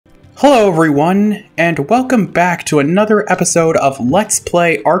Hello everyone, and welcome back to another episode of Let's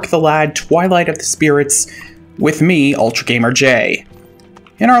Play Ark the Lad Twilight of the Spirits with me, UltraGamerJ.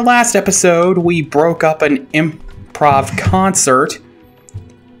 In our last episode, we broke up an improv concert.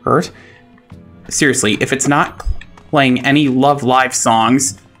 Seriously, if it's not playing any Love Live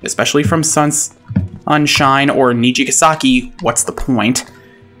songs, especially from Sunshine or Nijigasaki, what's the point?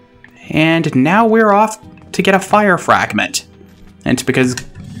 And now we're off to get a fire fragment. And it's because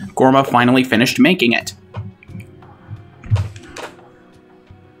Gorma finally finished making it.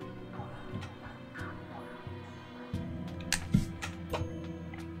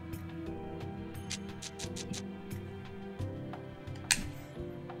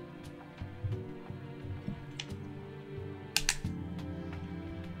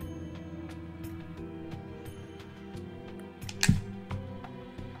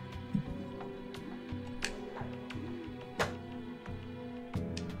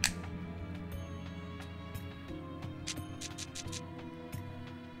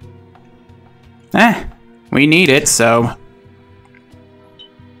 We need it, so...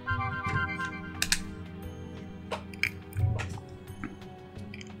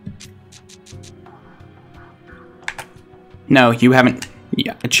 No, you haven't...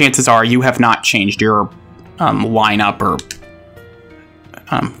 Yeah, chances are you have not changed your lineup or...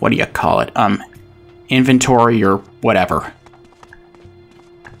 what do you call it? Inventory or whatever.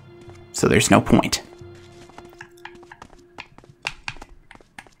 So there's no point.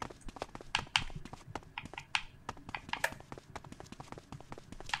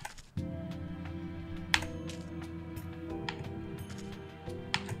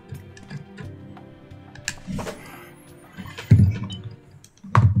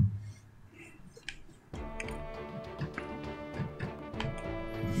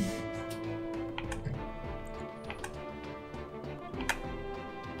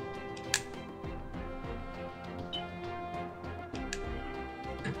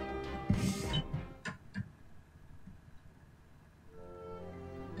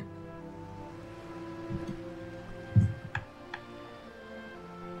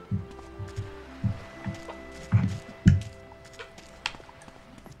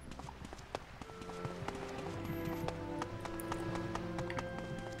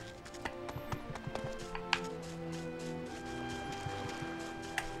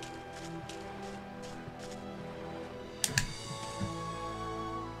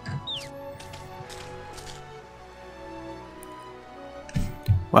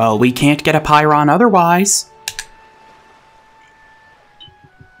 Well, we can't get a pyron otherwise.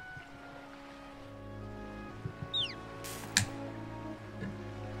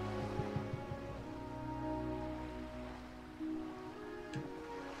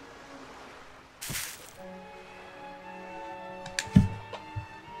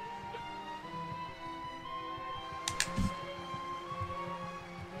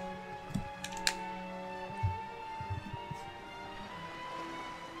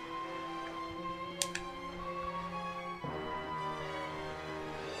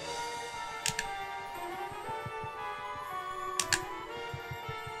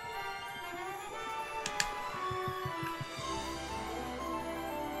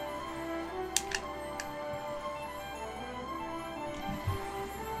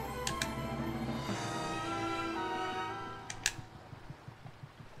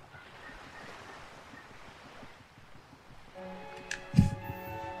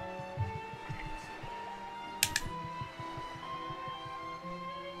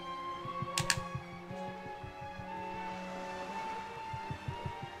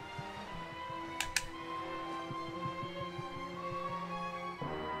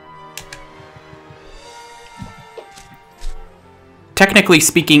 Technically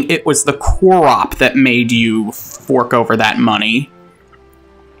speaking, it was the co-op that made you fork over that money.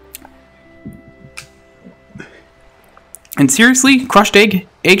 And seriously, crushed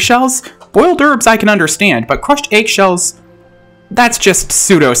eggshells? Boiled herbs I can understand, but crushed eggshells, that's just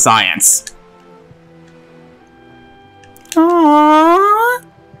pseudoscience. Aww.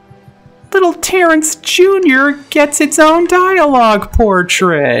 Little Terrence Jr. gets its own dialogue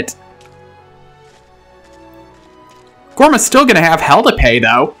portrait. Gorma's still gonna have hell to pay,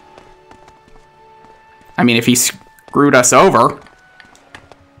 though. I mean, if he screwed us over.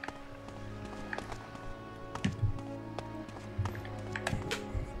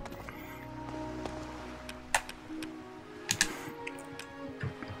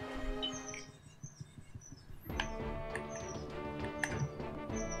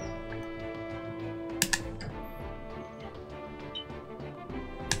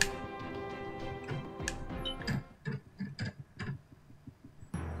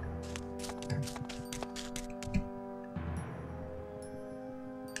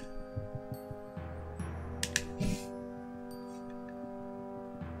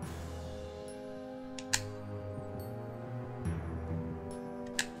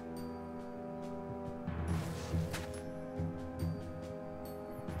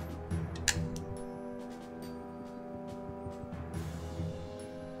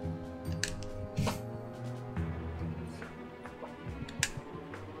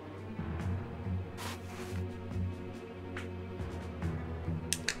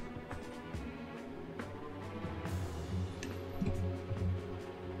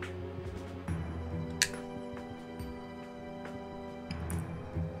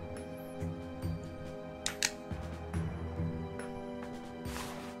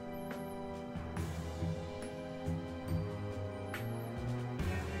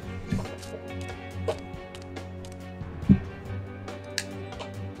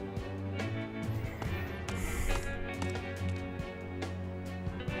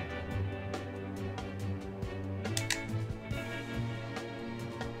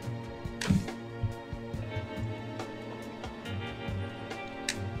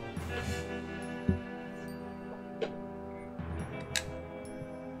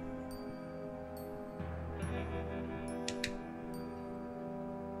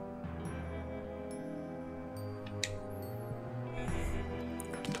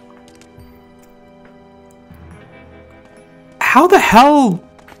 How the hell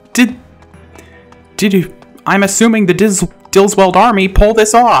did you... I'm assuming the Dillsweld army pull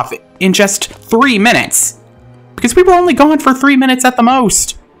this off in just 3 minutes. Because we were only gone for 3 minutes at the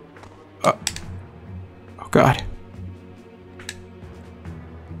most. Oh god.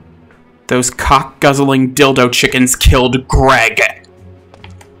 Those cock-guzzling dildo chickens killed Greg.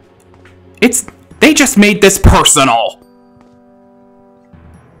 They just made this personal.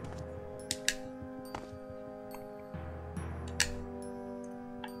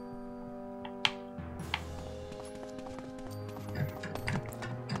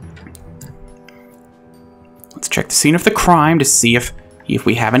 Let's check the scene of the crime to see if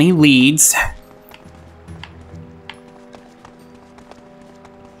we have any leads.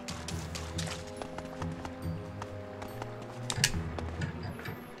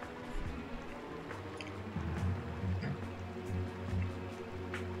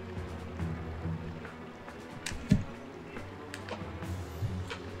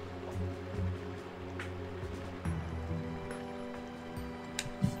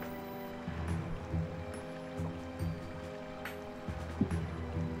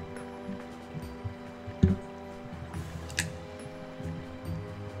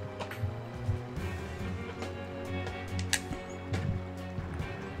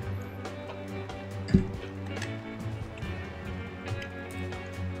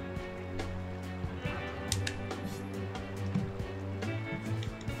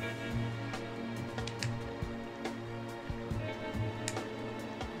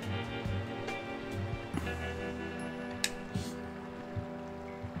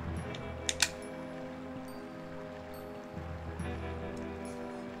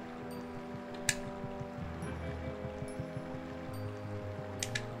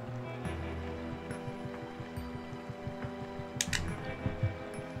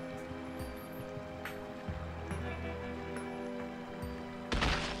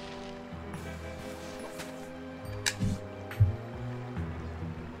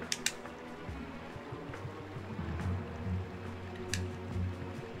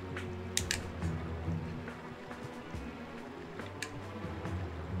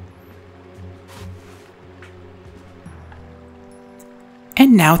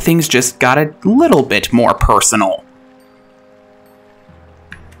 And now things just got a little bit more personal.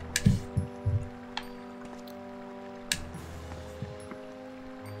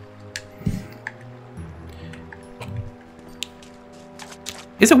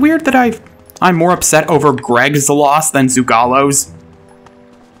 Is it weird that I'm more upset over Greg's loss than Zugalo's?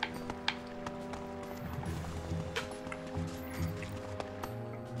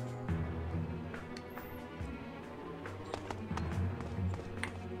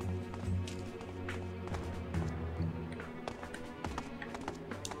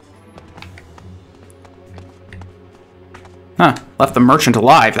 Huh, left the merchant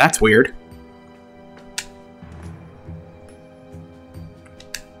alive, that's weird.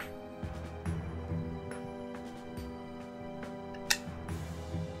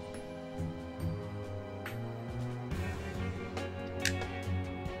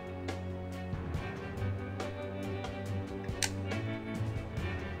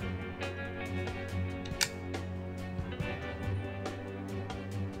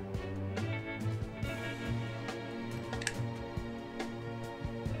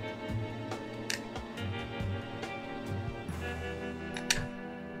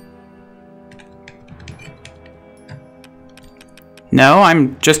 No,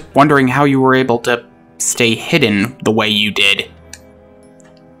 I'm just wondering how you were able to stay hidden the way you did.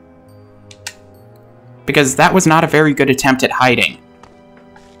 Because that was not a very good attempt at hiding.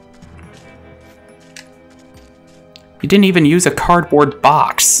 You didn't even use a cardboard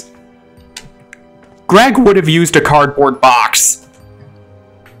box. Greg would have used a cardboard box.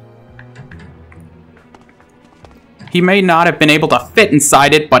 He may not have been able to fit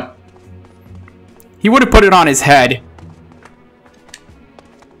inside it, but he would have put it on his head.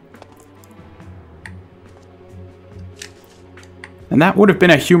 And that would have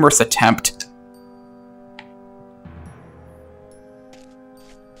been a humorous attempt.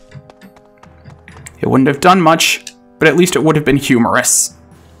 It wouldn't have done much, but at least it would have been humorous.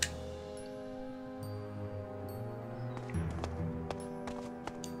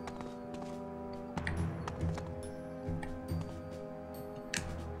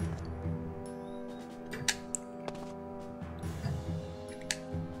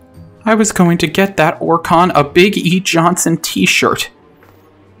 I was going to get that Orcon a Big E. Johnson t-shirt.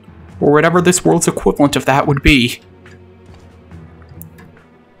 Or whatever this world's equivalent of that would be.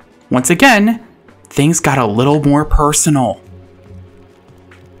 Once again, things got a little more personal.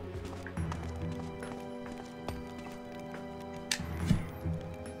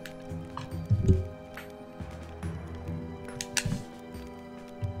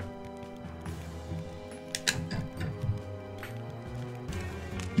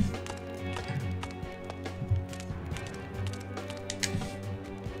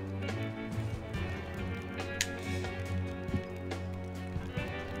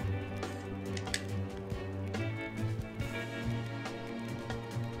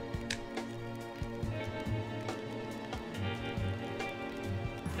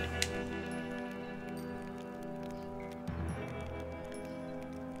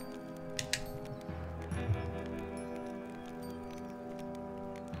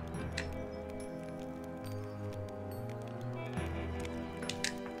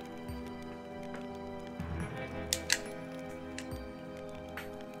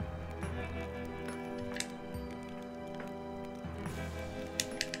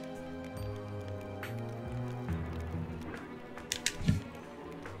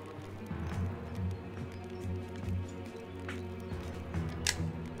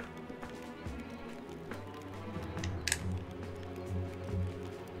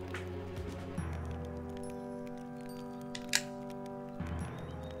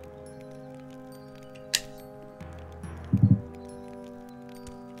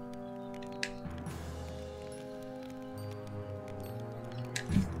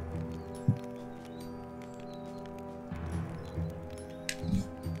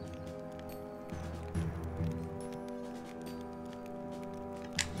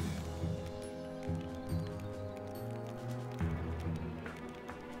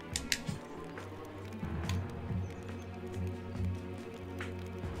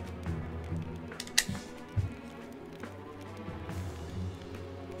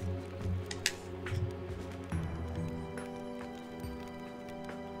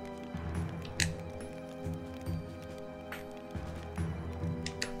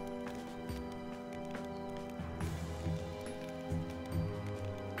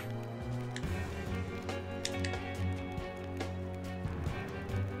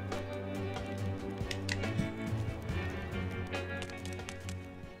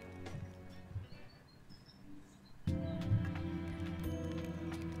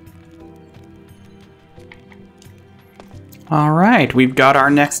 Alright, we've got our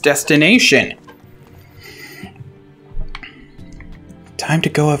next destination. Time to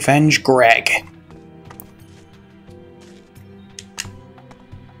go avenge Greg.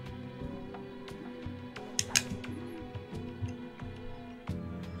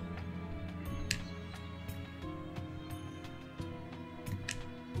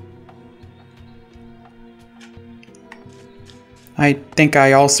 I think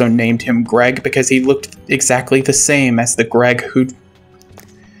I also named him Greg because he looked exactly the same as the Greg who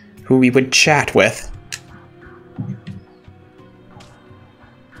we would chat with.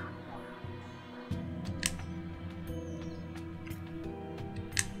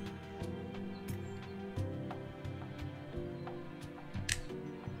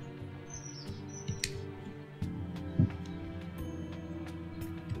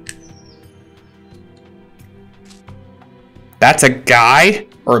 That's a guy?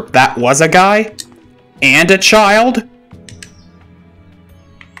 Or that was a guy? And a child?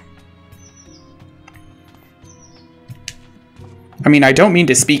 I mean, I don't mean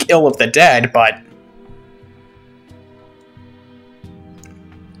to speak ill of the dead, but...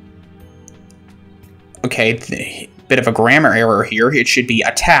 Okay, bit of a grammar error here. It should be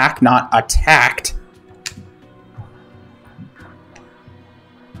attack, not attacked.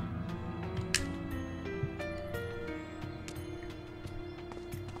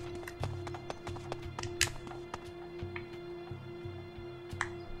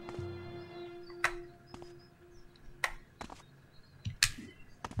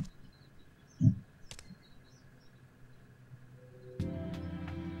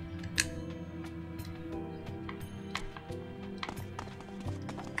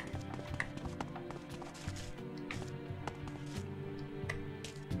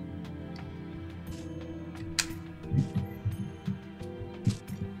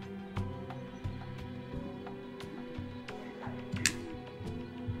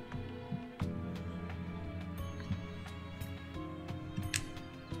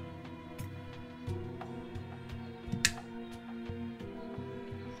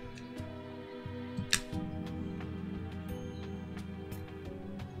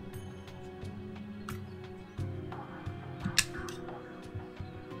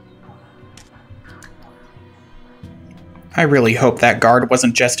 I really hope that guard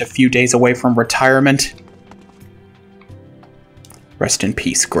wasn't just a few days away from retirement. Rest in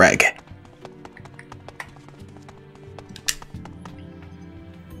peace, Greg.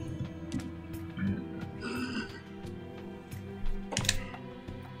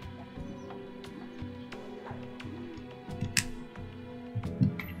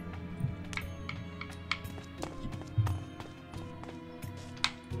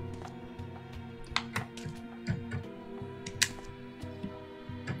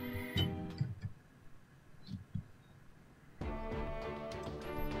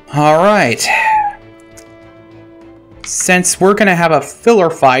 Alright. Since we're gonna have a filler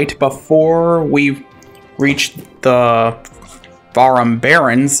fight before we reach the Farum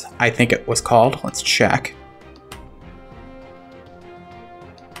Barrens, I think it was called. Let's check.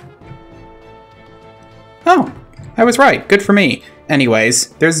 Oh, I was right. Good for me. Anyways,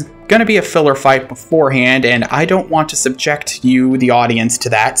 there's gonna be a filler fight beforehand, and I don't want to subject you, the audience, to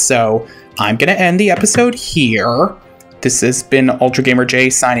that, so I'm gonna end the episode here. This has been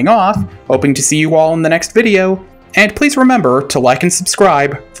UltraGamerJ signing off, hoping to see you all in the next video, and please remember to like and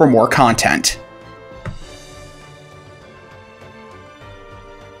subscribe for more content.